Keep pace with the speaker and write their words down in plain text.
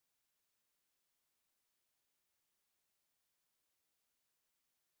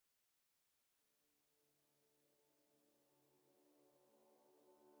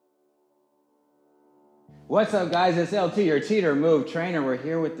What's up, guys? It's LT, your Teeter Move trainer. We're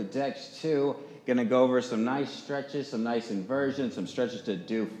here with the DEX II. Gonna go over some nice stretches, some nice inversions, some stretches to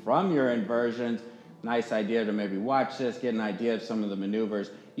do from your inversions. Nice idea to maybe watch this, get an idea of some of the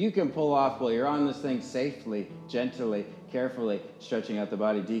maneuvers you can pull off while you're on this thing safely, gently, carefully, stretching out the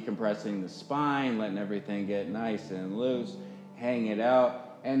body, decompressing the spine, letting everything get nice and loose, hang it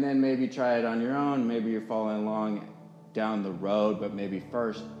out, and then maybe try it on your own. Maybe you're following along down the road, but maybe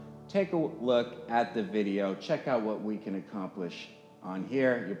first, take a look at the video, check out what we can accomplish on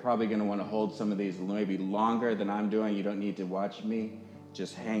here. You're probably gonna wanna hold some of these maybe longer than I'm doing. You don't need to watch me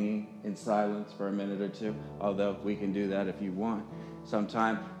just hanging in silence for a minute or two, although we can do that if you want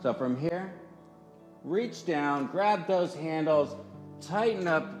sometime. So from here, reach down, grab those handles, tighten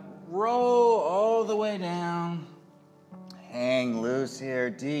up, roll all the way down, hang loose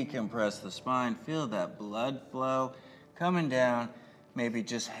here, decompress the spine, feel that blood flow coming down. Maybe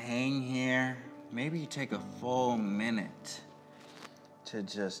just hang here. Maybe you take a full minute to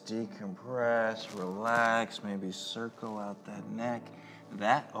just decompress, relax, maybe circle out that neck.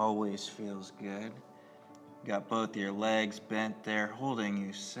 That always feels good. Got both your legs bent there, holding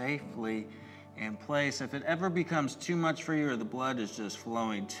you safely in place. If it ever becomes too much for you or the blood is just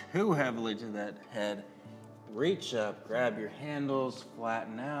flowing too heavily to that head, reach up, grab your handles,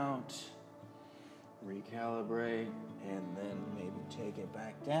 flatten out, recalibrate, and then maybe take it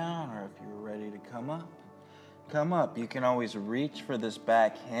back down, or if you're ready to come up. You can always reach for this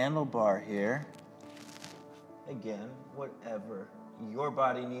back handlebar here. Again, whatever your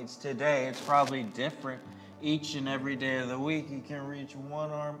body needs today. It's probably different each and every day of the week. You can reach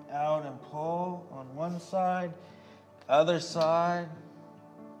one arm out and pull on one side, other side.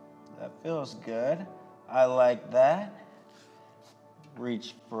 That feels good. I like that.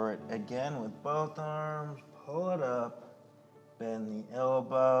 Reach for it again with both arms, pull it up, bend the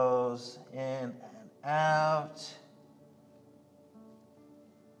elbows in and out.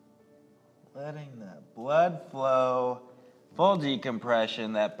 Letting that blood flow, full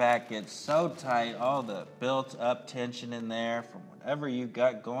decompression. That back gets so tight, all the built up tension in there from whatever you've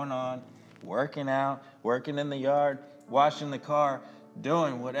got going on, working out, working in the yard, washing the car,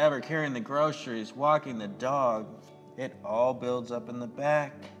 doing whatever, carrying the groceries, walking the dog. It all builds up in the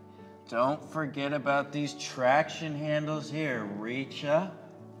back. Don't forget about these traction handles here. Reach up,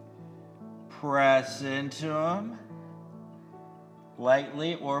 press into them,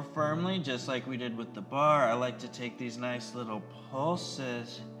 lightly or firmly, just like we did with the bar. I like to take these nice little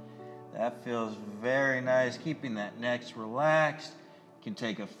pulses. That feels very nice, keeping that neck relaxed. You can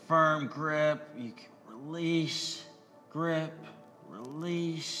take a firm grip. You can release, grip,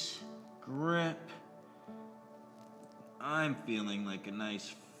 release, grip. I'm feeling like a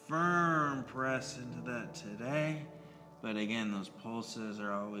nice firm press into that today. But again, those pulses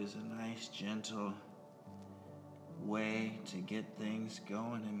are always a nice, gentle way to get things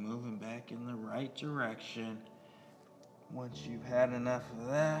going and moving back in the right direction. Once you've had enough of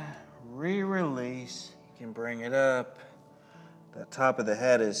that, re-release. You can bring it up. The top of the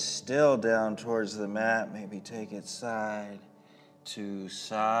head is still down towards the mat. Maybe take it side to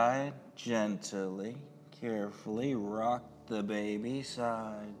side, gently, carefully. Rock the baby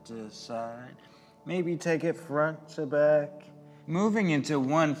side to side. Maybe take it front to back. Moving into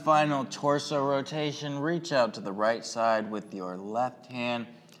one final torso rotation, reach out to the right side with your left hand.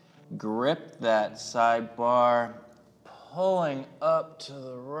 Grip that side bar, pulling up to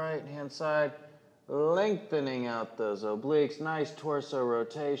the right hand side, lengthening out those obliques. Nice torso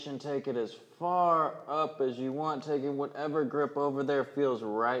rotation. Take it as far up as you want, taking whatever grip over there feels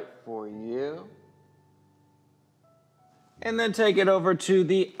right for you. And then take it over to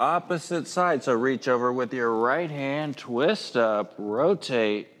the opposite side. So reach over with your right hand, twist up,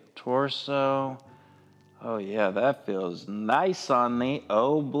 rotate, torso. Oh yeah, that feels nice on the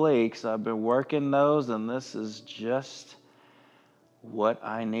obliques. I've been working those, and this is just what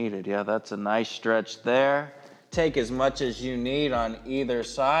I needed. Yeah, that's a nice stretch there. Take as much as you need on either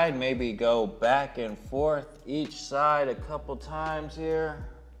side. Maybe go back and forth each side a couple times here.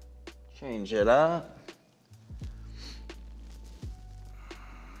 Change it up.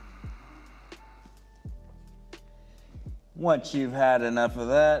 Once you've had enough of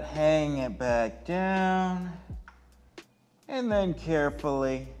that, hang it back down, and then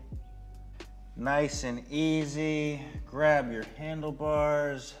carefully, nice and easy, grab your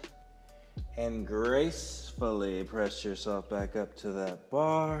handlebars and gracefully press yourself back up to that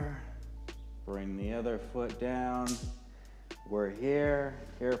bar. Bring the other foot down. We're here.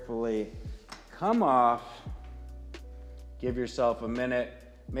 Carefully come off. Give yourself a minute.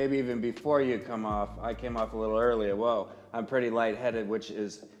 Maybe even before you come off. I came off a little earlier. Whoa, I'm pretty lightheaded, which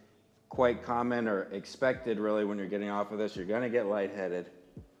is quite common or expected really when you're getting off of this. You're gonna get lightheaded.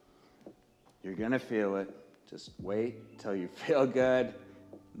 You're gonna feel it. Just wait till you feel good.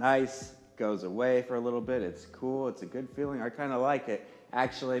 Nice, goes away for a little bit. It's cool, it's a good feeling. I kind of like it.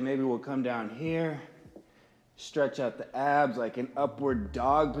 Actually, maybe we'll come down here, stretch out the abs like an upward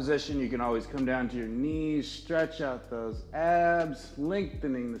dog position. You can always come down to your knees, stretch out those abs,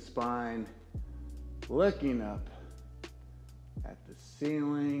 lengthening the spine, looking up at the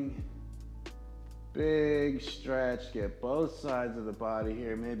ceiling. Big stretch, get both sides of the body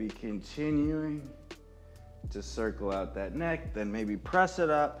here, maybe continuing to circle out that neck, then maybe press it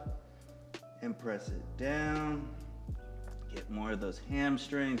up and press it down. Get more of those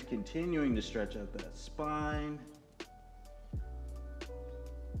hamstrings, continuing to stretch out that spine.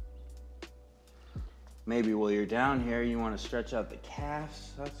 Maybe while you're down here, you want to stretch out the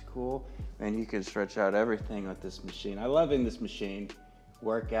calves. That's cool. And you can stretch out everything with this machine. I love in this machine.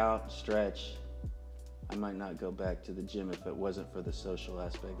 Work out, stretch. I might not go back to the gym if it wasn't for the social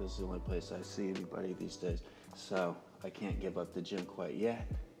aspect. This is the only place I see anybody these days. So I can't give up the gym quite yet.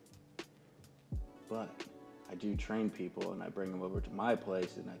 But I do train people and I bring them over to my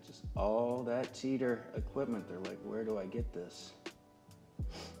place and I just, all that Teeter equipment, they're like, where do I get this?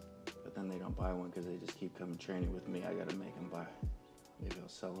 But then they don't buy one because they just keep coming training with me. I gotta make them buy. Maybe I'll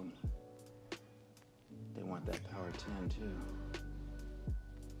sell them. They want that Power 10 too.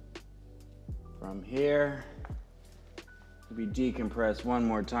 From here, we decompress one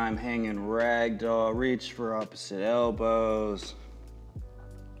more time, hanging ragdoll, reach for opposite elbows.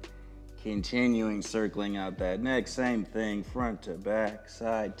 Continuing circling out that neck, same thing, front to back,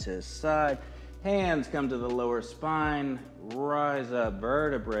 side to side. Hands come to the lower spine, rise up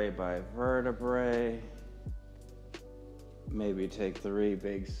vertebrae by vertebrae. Maybe take 3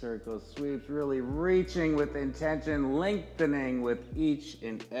 big circle sweeps, really reaching with intention, lengthening with each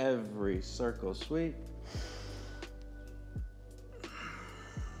and every circle sweep.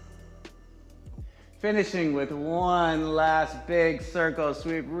 Finishing with one last big circle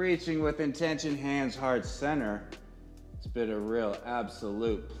sweep, reaching with intention, hands heart center. It's been a real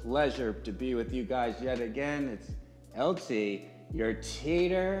absolute pleasure to be with you guys yet again. It's LT, your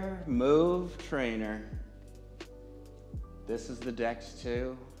Teeter Move trainer. This is the DEX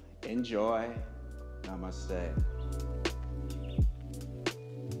II. Enjoy. Namaste.